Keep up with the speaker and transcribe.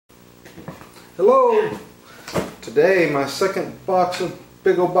Hello! Today my second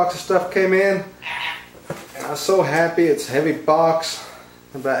big old box of stuff came in. And I was so happy. It's a heavy box.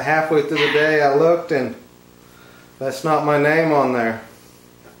 About halfway through the day I looked and that's not my name on there.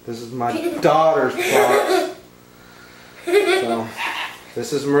 This is my daughter's box. So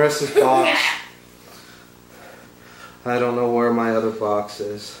this is Marissa's box. I don't know where my other box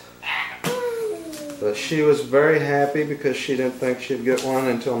is. But she was very happy because she didn't think she'd get one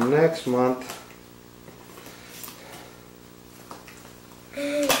until next month.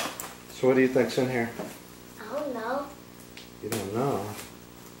 So what do you think's in here? I don't know. You don't know?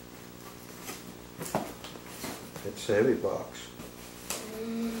 It's a heavy box.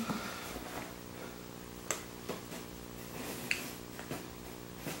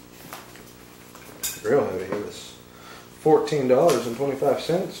 Real heavy. It was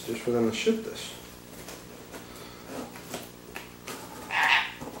 $14.25 just for them to ship this.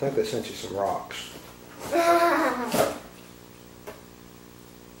 I think they sent you some rocks.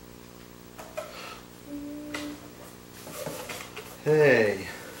 Hey.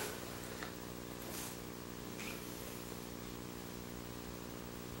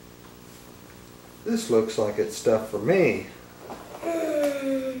 This looks like it's stuff for me.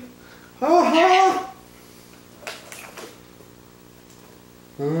 Ha-ha!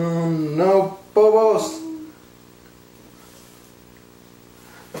 No BoBoS.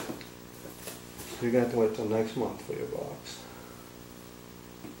 You're going to have to wait till next month for your box.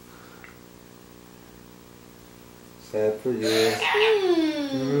 Sad for you.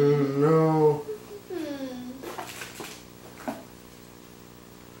 No.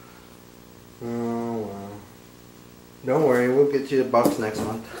 Oh well. Don't worry, we'll get you a box next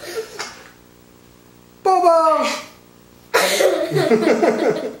month. BoBoS!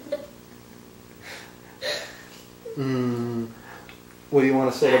 What do you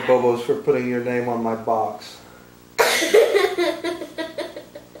want to say to BoBoS for putting your name on my box?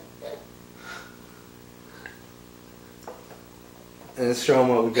 And let's show them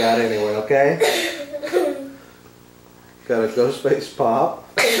what we got anyway, okay? Got a Ghostface Pop.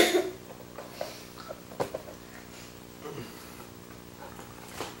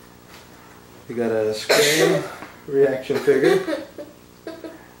 We got a Scream reaction figure.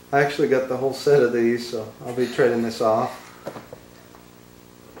 I actually got the whole set of these, so I'll be trading this off.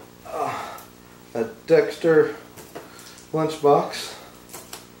 A Dexter lunchbox.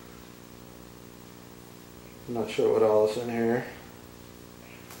 I'm not sure what all is in here.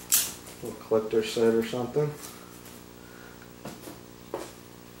 A little collector set or something.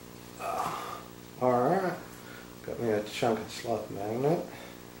 Alright. Got me a chunk of slot magnet.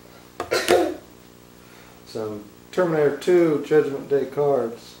 Some Terminator 2 Judgment Day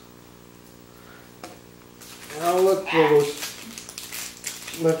cards. Oh look, BoBoS.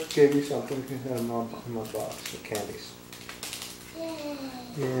 Let's give you something you can have in my box of candies.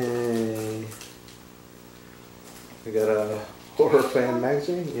 Yay. We got a horror fan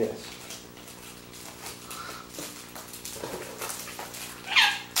magazine? Yes.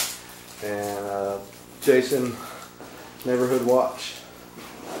 And a Jason neighborhood watch.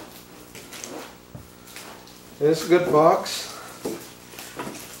 It's a good box.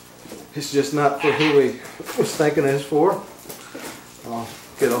 It's just not for who we was thinking it's for. I'll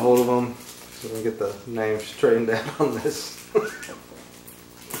get a hold of them so we can get the names straightened out on this.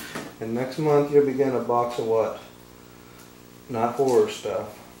 And next month you'll be getting a box of what? Not horror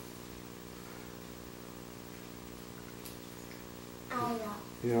stuff. I don't know.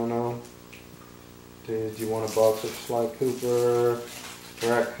 You don't know? Did you want a box of Sly Cooper,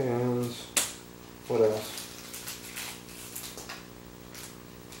 raccoons? What else?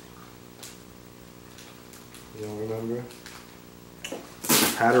 You don't remember?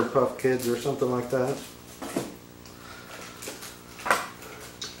 Hatter Puff Kids or something like that?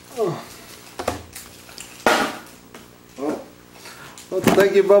 Oh. Well,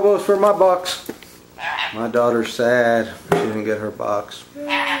 thank you, BoBoS, for my box. My daughter's sad. She didn't get her box.